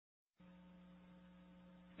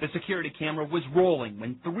The security camera was rolling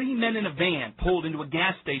when 3 men in a van pulled into a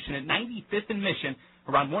gas station at 95th and Mission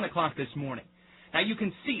around 1 o'clock this morning. Now you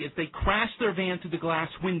can see as they crashed their van through the glass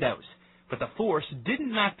windows, but the force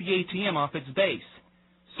didn't knock the ATM off its base.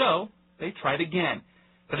 So they tried again.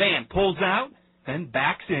 The van pulls out, then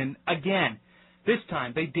backs in again. This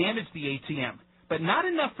time they damaged the ATM, but not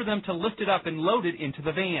enough for them to lift it up and load it into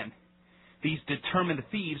the van. These determined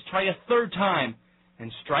thieves try a third time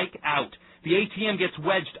and strike out. The ATM gets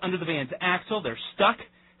wedged under the van's axle. They're stuck.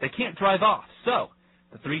 They can't drive off. So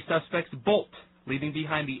the 3 suspects bolt, leaving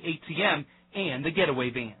behind the ATM and the getaway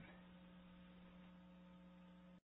van.